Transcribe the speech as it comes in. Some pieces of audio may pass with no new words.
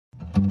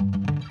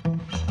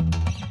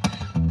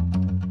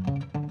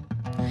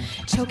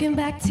Choking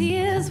back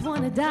tears,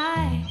 wanna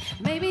die.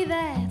 Maybe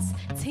that's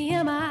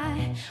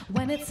TMI.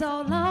 When it's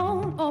all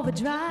on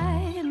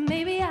overdrive,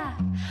 maybe I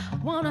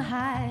wanna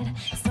hide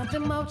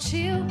something more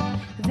chill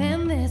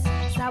than this.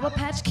 Sour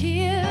Patch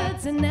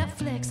Kids and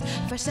Netflix,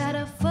 fresh out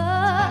of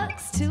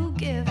fucks to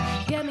give.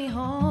 Get me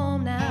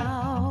home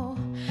now.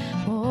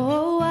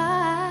 Oh,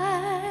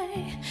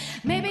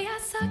 maybe I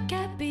suck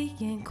at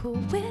being cool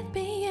with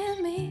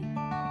being me.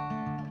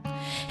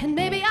 And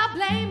maybe I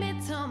blame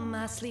it on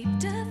my sleep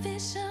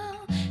deficiency.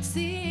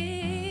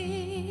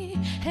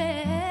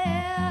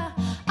 Yeah,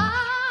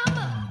 I'm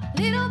a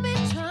little bit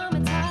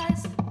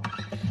traumatized,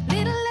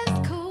 little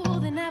less cool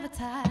than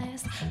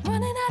advertised,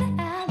 running out of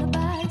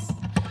alibis.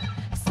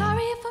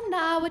 Sorry if I'm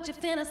not what you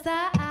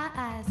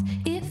fantasize.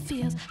 It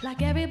feels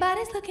like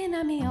everybody's looking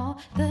at me all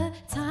the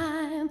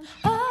time.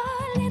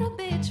 Oh, a little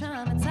bit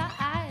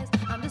traumatized.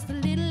 I'm just a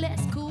little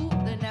less cool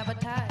than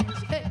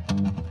advertised. Hey.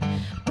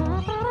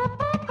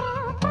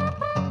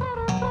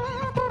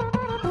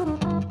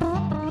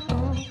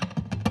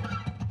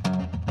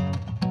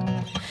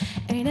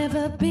 Ain't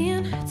ever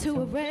been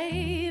to a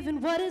rave,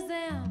 and what is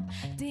them?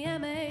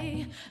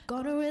 DMA,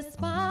 gonna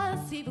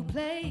respond, see who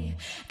play.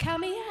 Count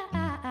me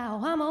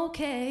out, I'm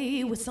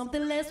okay with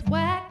something less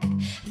whack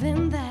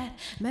than that.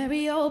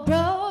 Merry old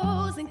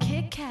bros and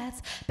Kit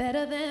Kats,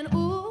 better than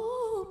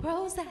ooh,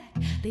 Prozac,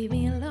 leave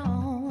me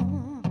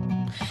alone.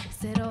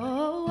 Said,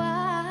 oh,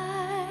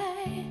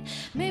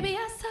 maybe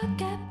I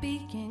suck at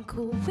being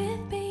cool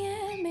with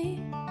being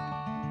me.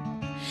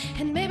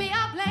 And maybe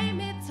I blame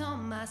it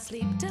on my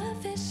sleep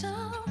deficiency.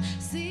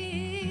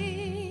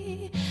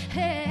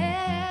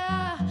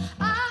 Yeah,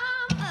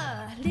 I'm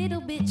a little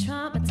bit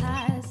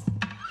traumatized,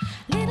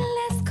 little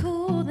less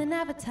cool than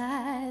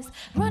advertised,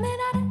 running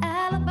out of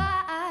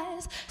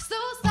alibis. So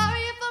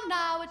sorry if I'm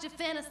not what you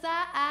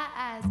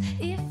fantasize.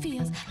 It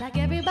feels like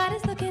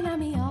everybody's looking at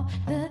me all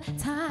the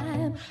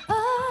time.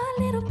 Oh,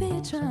 a little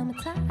bit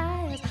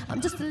traumatized, I'm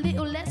just a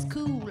little less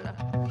cool.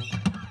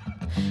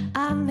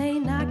 I may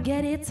not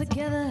get it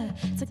together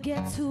to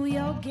get to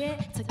your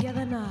get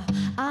together, no.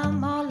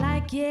 I'm all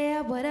like,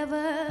 yeah,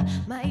 whatever,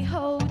 might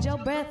hold your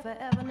breath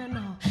forever,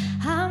 no.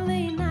 I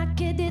may not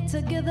get it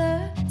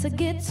together to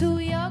get to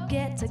your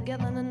get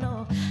together,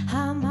 no.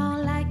 I'm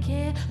all like,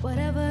 yeah,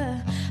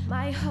 whatever,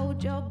 might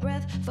hold your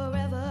breath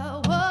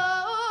forever.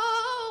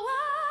 Whoa,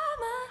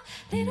 I'm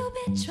a little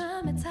bit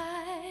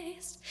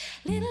traumatized,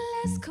 little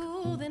less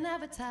cool than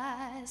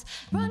advertised,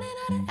 running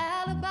out of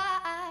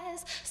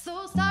alibis.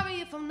 So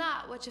sorry if I'm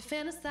not what you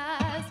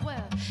fantasize.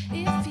 Well,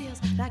 it feels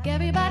like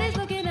everybody's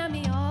looking at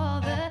me all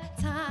the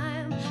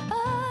time.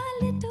 Oh,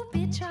 a little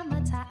bit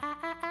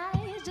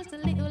traumatized, just a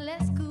little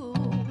less cool.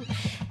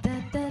 Da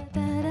da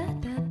da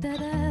da da da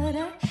da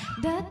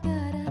da da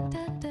da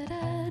da da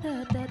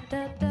da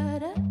da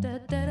da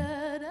da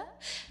da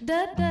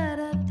da da.